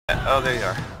Oh, there you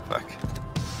are. Fuck.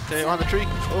 Okay, on the tree.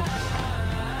 Oh.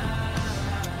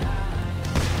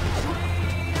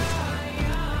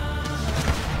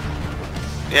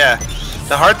 Yeah.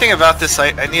 The hard thing about this,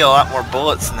 I need a lot more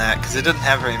bullets than that, because it doesn't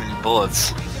have very many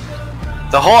bullets.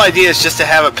 The whole idea is just to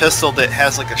have a pistol that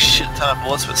has like a shit ton of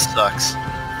bullets but sucks.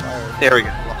 There we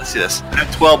go. Let's see this. I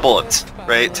have 12 bullets,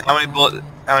 right? How many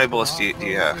bullets do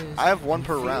you have? I have one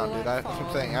per round, dude. That's what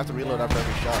I'm saying. I have to reload after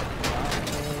every shot.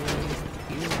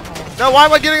 No, why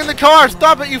am I getting in the car?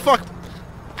 Stop it, you fuck!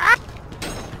 Ah!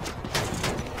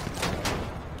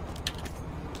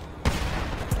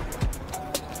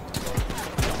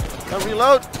 Gotta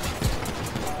reload.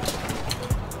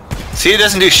 See, it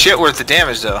doesn't do shit worth the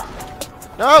damage though.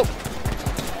 No!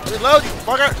 Reload, you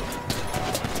fucker!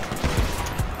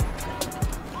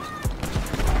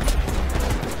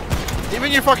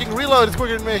 Even your fucking reload is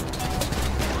quicker than me.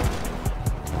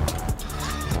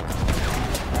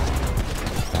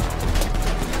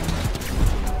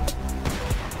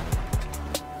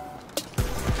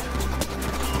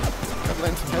 I'm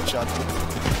landing some headshots.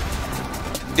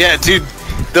 Yeah, dude,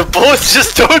 the bullets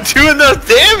just don't do enough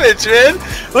damage, man.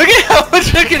 Look at how much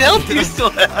fucking health you still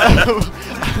have.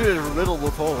 I'm riddled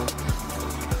with holes.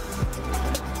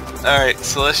 Alright,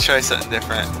 so let's try something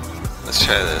different. Let's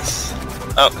try this.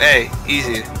 Oh, hey,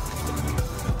 easy.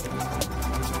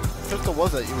 What pistol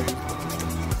was that you used?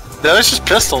 No, it's just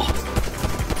pistol.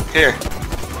 Here.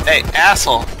 Hey,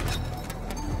 asshole.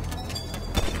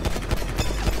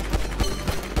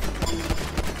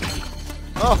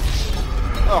 Oh!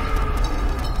 Oh!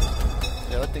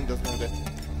 Yeah, that thing does no good.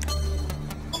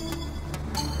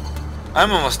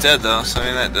 I'm almost dead though, so I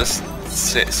mean that does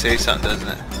say something, doesn't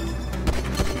it?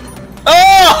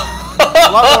 Oh!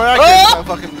 A lot more accurate than a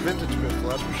fucking vintage pistol,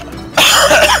 that's for sure.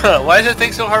 Why is that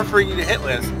thing so hard for you to hit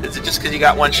with? Is it just because you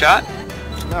got one shot?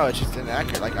 No, it's just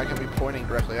inaccurate. Like, I can be pointing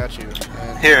directly at you,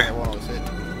 and Here. I won't always hit.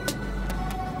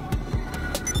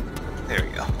 There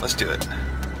we go. Let's do it.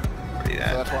 Where are you So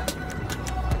at? that's why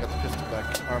I got the pistol back.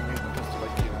 Or I'm using the pistol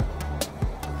like you know.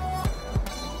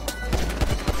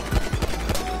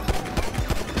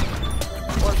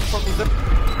 What the fuck was that?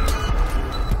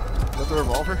 Is that the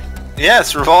revolver? Yeah,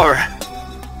 it's a revolver.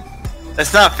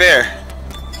 That's not fair.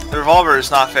 The revolver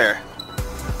is not fair.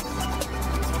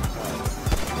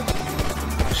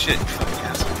 Shit, you fucking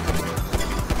asshole.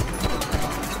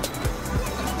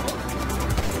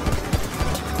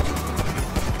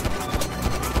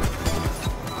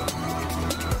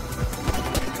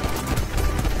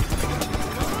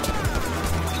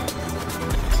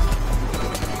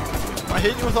 Am I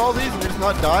hitting you with all these and you're just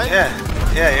not dying?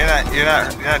 Yeah, you're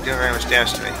not doing very much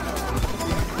damage to me.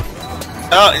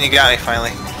 Oh, and you got me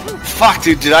finally. Fuck,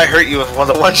 dude, did I hurt you with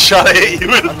one shot I hit you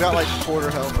with? I've got like quarter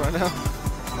health right now.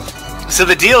 So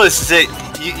the deal is that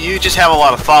you just have a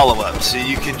lot of follow-ups, so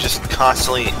you can just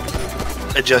constantly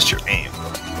adjust your aim.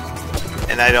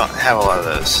 And I don't have a lot of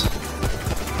those.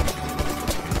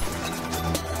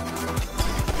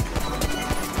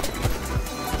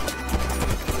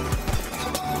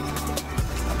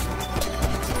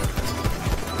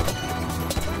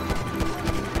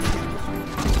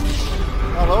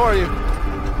 How low are you?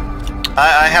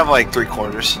 I have like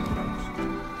 3/4.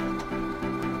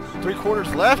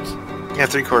 3/4 left? Yeah,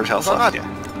 3/4 health Well, left, yeah.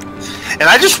 And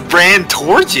I just ran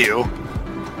towards you.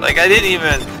 Like, I didn't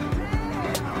even...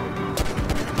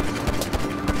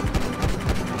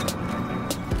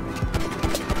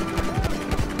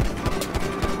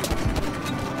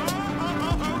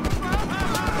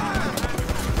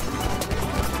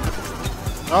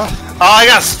 Oh, Oh, I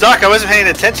got stuck. I wasn't paying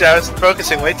attention. I was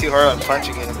focusing way too hard on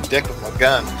punching it in the dick with my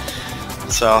gun.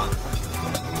 So...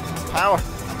 power.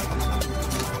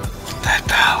 That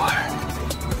power.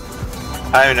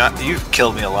 I mean, you've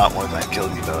killed me a lot more than I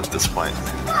killed you, though, at this point.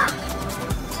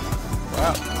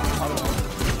 Wow.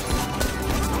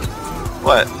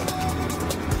 What?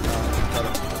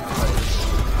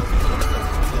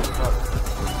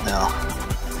 No.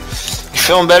 You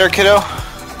feeling better, kiddo?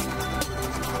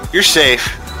 You're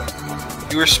safe.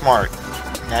 You were smart.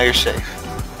 Now you're safe.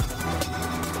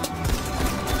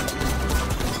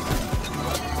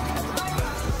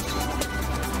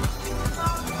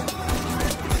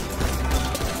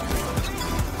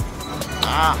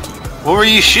 Ah. What were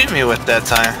you shooting me with that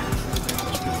time?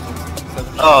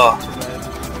 Oh.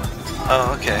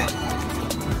 Oh, okay.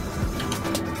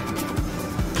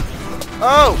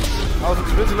 Oh! I was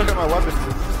busy looking at my weapons.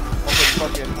 Also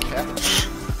fucking cat.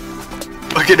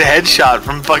 Fucking headshot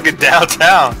from fucking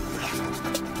downtown.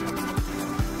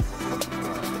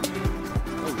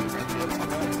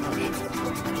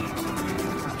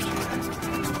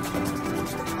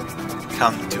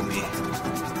 Come to me.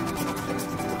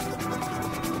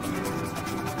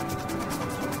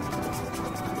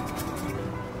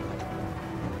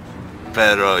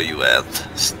 Where are you at,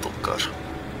 stalker?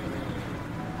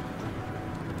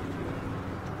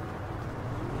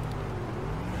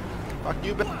 Fuck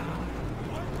you, bitch.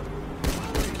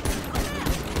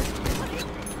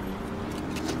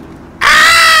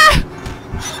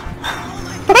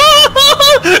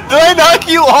 Did I knock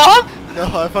you off? No,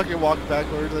 I fucking walked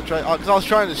backwards. Because I was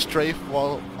trying to strafe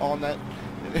while on that.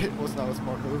 It was not a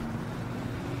smart move.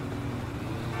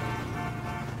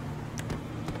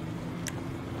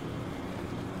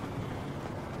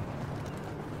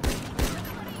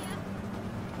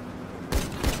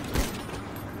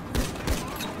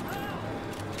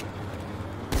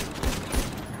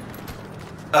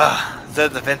 Is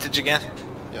that the vintage again?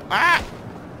 Yeah. Ah!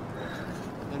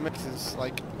 It mixes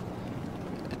like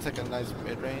it's like a nice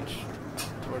mid-range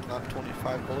toward not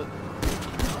 25 bullet.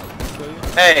 Kill you.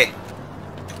 Hey!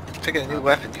 Picking a new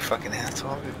weapon, you fucking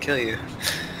asshole. I'm gonna kill you.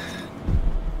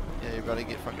 Yeah, you're about to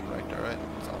get fucking wrecked, alright?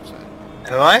 That's all I'm saying.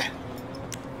 Am I?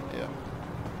 Yeah.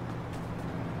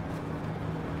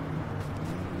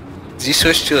 Did you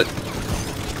switch to it?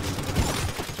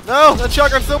 No! That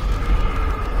shotgun's still...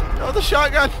 No, the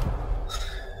shotgun!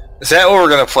 Is that what we're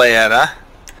gonna play at, huh?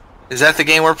 Is that the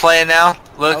game we're playing now,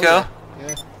 Loco? Oh,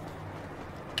 yeah.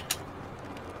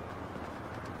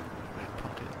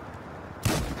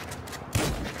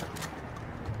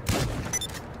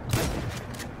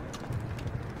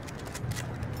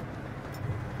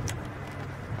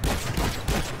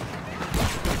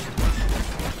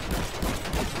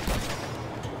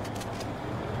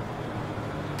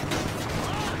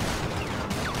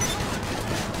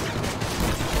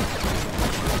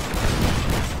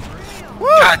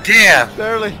 God damn!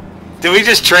 Barely. Did we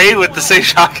just trade with the same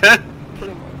shotgun?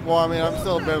 Pretty much. Well, I mean, I'm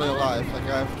still barely alive. Like,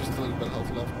 I have just a little bit of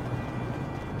health left.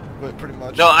 But pretty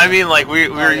much. No, I mean like we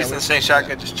were yeah, using the same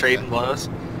shotgun, just trading blows.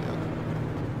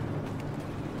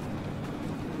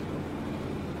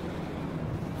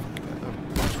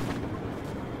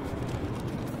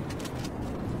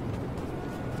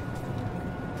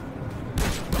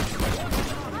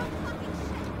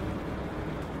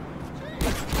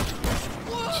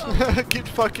 Get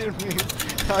fucking me.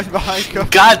 I'm behind cover.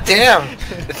 God damn!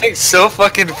 The thing's so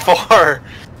fucking far.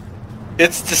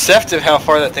 It's deceptive how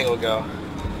far that thing will go.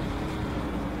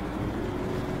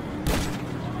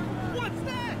 What's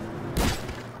that?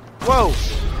 Whoa!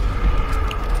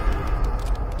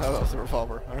 Oh, that was a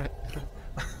revolver. Alright.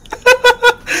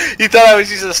 You thought I was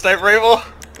using a sniper rifle?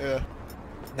 Yeah.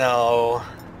 No.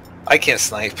 I can't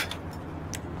snipe.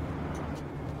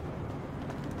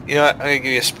 You know what? I'm gonna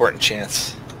give you a sporting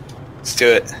chance. Let's do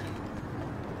it.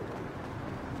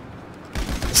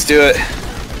 Let's do it.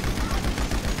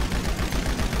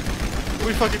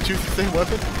 We fucking choose the same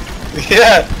weapon?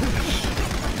 Yeah!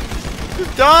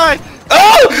 Just die!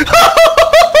 Oh!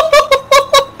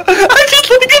 I just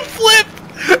like a flip!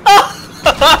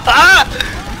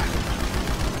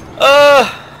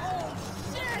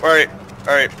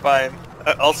 Alright, fine.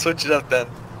 I'll switch it up then.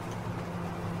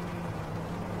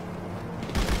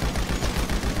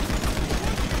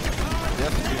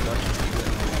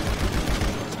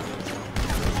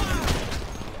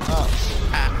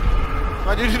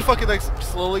 My dude just fucking like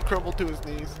slowly crumbled to his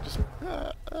knees. Just.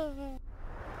 I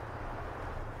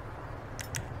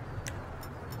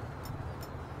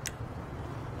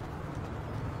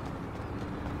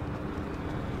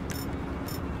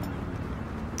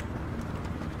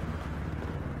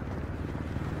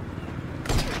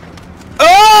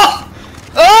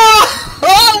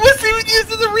wasn't even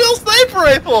using the real sniper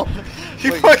rifle!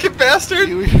 You Wait, fucking bastard!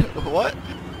 What?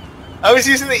 I was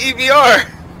using the EBR!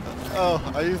 Oh,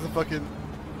 I used the fucking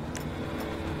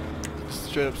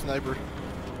straight up sniper.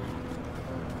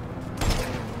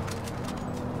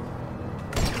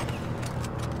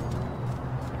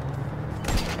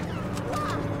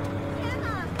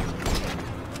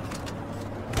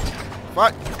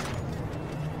 Fuck!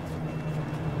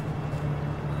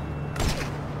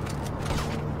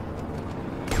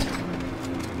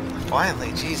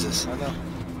 Finally, Jesus. I know.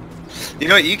 You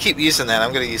know what, you keep using that,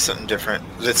 I'm gonna use something different.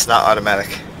 It's not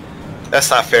automatic. That's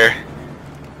not fair.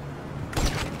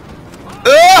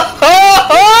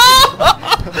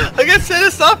 Like I said,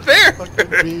 it's not fair!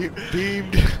 Fucking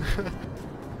beamed.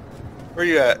 Where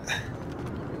you at?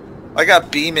 I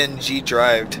got beam and G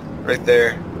drived right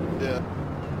there. Yeah.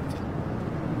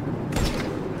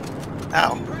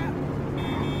 Ow.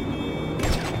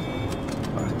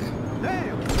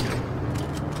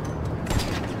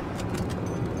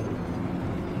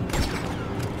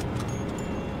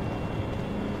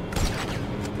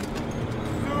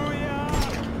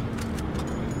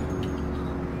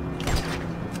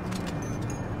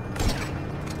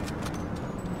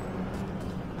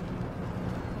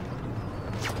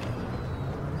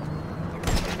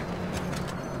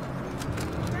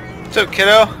 up,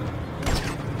 kiddo?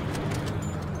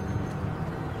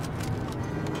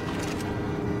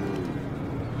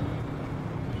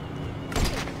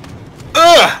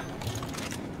 Ugh!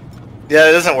 Yeah,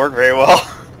 it doesn't work very well.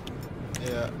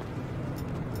 Yeah.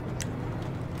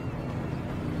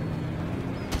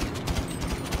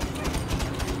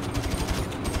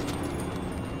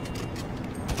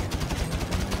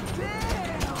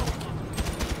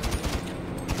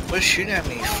 What shooting at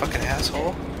me, you fucking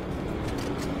asshole?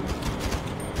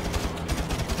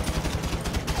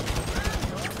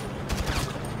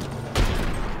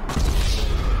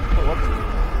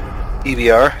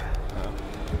 EBR.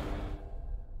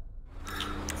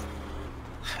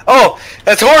 Oh,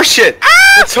 that's horseshit!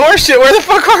 Ah! That's horseshit! Where the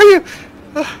fuck are you?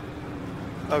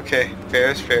 Okay,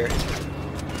 fair is fair.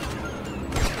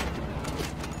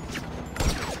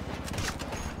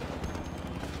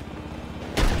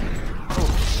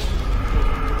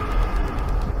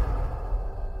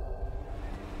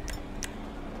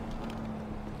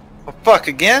 Oh fuck,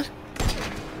 again?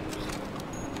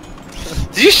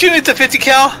 Did you shoot at the 50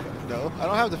 cal? No, I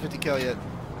don't have the 50 cal yet.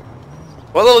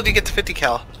 What level did you get the 50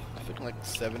 cal? I think like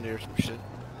 70 or some shit.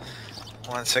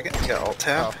 1 second, I got alt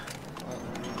tab.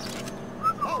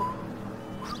 Oh.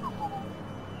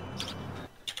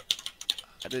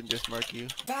 I didn't just mark you.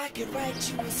 If I could write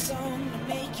you a song to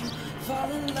make you fall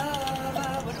in love,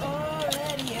 I would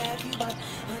already have you, but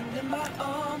under my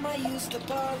arm I used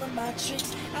up all of my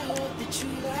tricks. I hope that you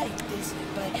like this,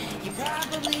 but you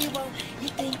probably won't. You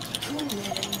think you're cooler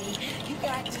than me. You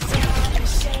got designer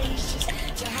shades just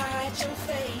to hide your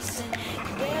face, and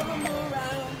you wear them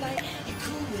around like you're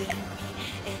cooler than me.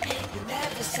 And you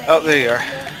never say, oh, there you are.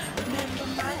 Remember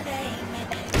my name, and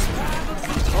it's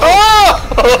probably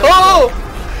Oh!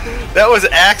 That was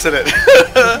an accident.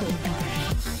 Where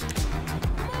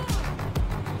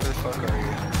the fuck are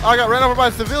you? Oh, I got ran over by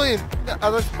a civilian as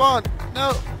I spawned.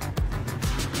 No.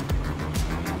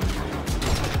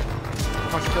 I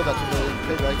must kill that civilian.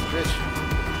 Payback, bitch.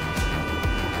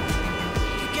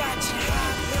 You got your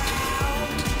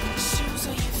highbrow shoes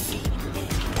on your feet,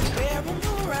 wear them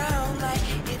around like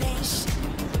it ain't shit.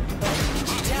 But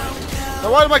you don't know. Now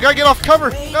why did my guy get off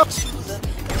cover? No.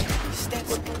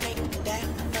 Steps make that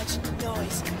much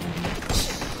noise.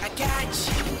 I got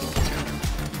you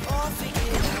all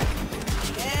figured out.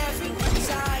 Everyone's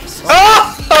eyes just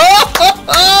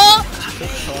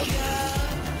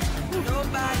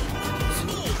nobody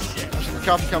The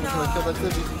cops coming to kill that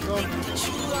civvy. Go.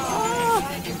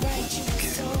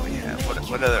 Yeah,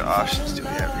 what other options do we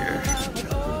have here?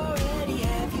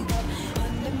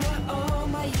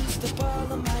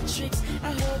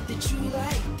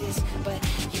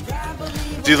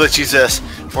 Dude, let's use this.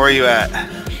 Where are you at?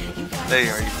 There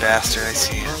you are, you bastard. I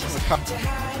see you. Nothing cop.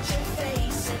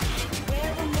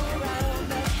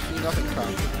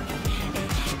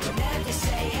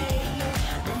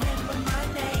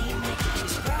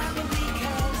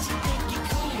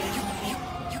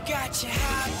 You got your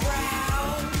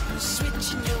highbrow,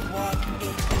 switching your walk,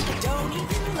 don't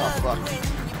even look fuck. when you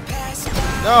pass by.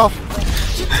 No.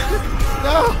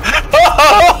 No.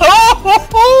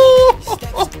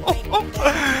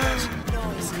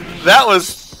 That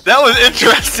was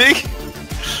interesting.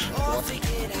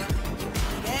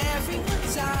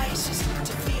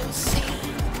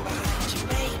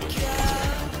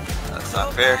 That's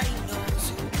not fair.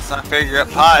 It's not fair. You're up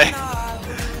high.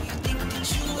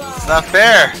 It's not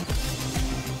fair.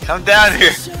 Come down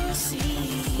here.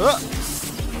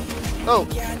 Oh.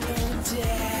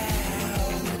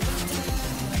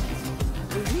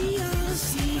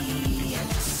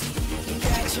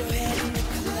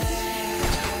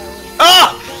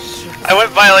 Ah! I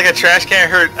went by like a trash can.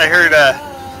 I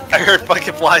heard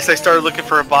fucking flies. I started looking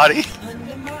for a body.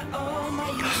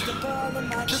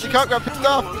 Shit, the cop got pissed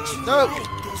off. No.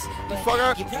 You fuck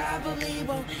out.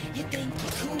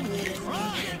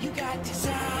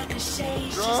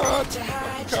 Run.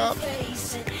 Fucking cop.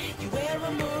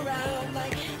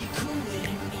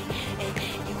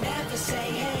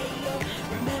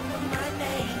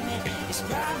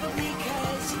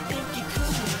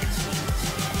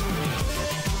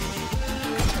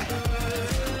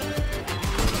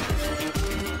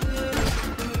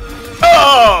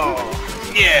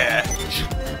 Oh! Yeah!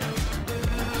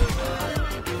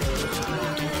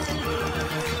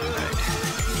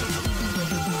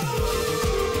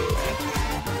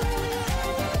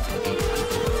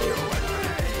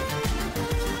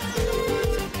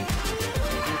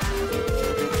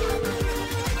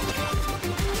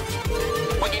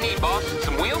 What you need, boss?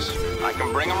 Some wheels? I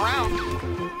can bring them round.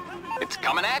 It's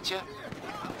coming at you.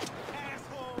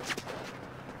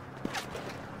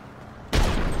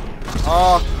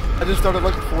 Oh, I just started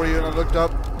looking for you and I looked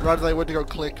up right as I went to go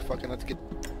click. Fucking let's get.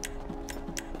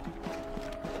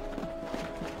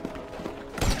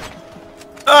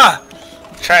 Ah!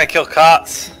 Trying to kill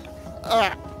cots.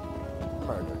 Ah!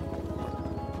 Murder.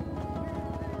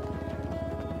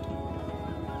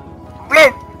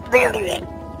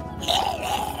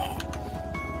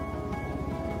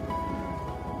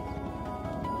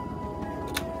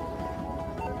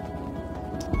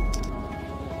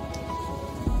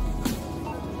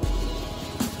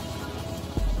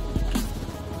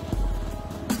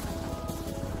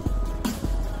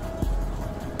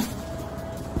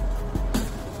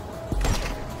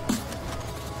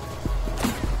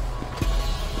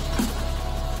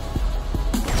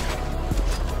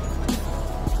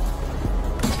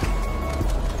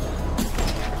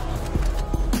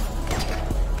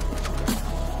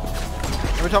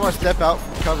 Every time I step out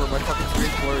from cover, my fucking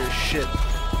screen's blurry as shit.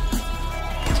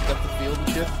 Depth of field and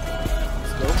shit.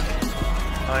 Scope.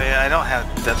 Oh yeah, I don't have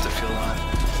depth of field on.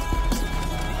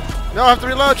 No, I have to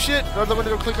reload shit! Or I'm gonna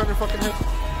go click on your fucking head.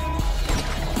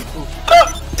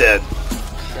 Ah! Dead.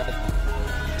 Got it.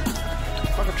 I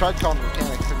fucking tried calling the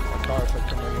mechanic to fix my car if I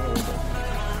come right over with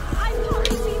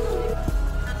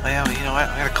Oh yeah, well, you know what?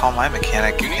 I'm gonna call my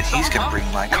mechanic You need and he's some gonna help? bring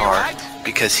my Will you car ride?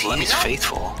 because Let me he's know.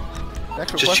 faithful. it.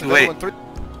 Next Just request you is wait. everyone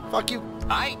 3. Fuck you.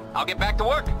 Alright, I'll get back to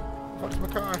work. Fuck's my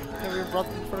car. Never even brought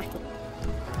them first.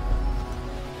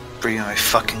 Bring my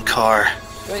fucking car.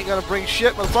 You ain't gotta bring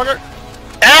shit, motherfucker.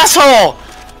 Asshole!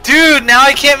 Dude, now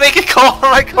I can't make a call on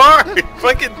my car! You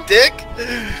fucking dick!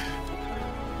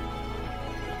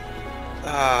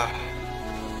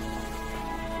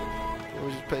 It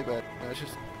was just payback. No, it's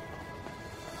just.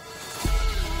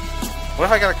 What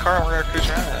if I got a car and we're gonna cruise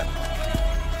around in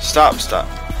it? Stop, stop.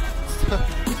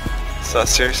 Stop,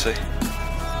 seriously.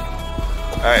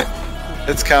 Alright,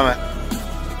 it's coming.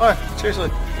 What? Seriously,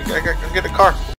 I gotta get a car.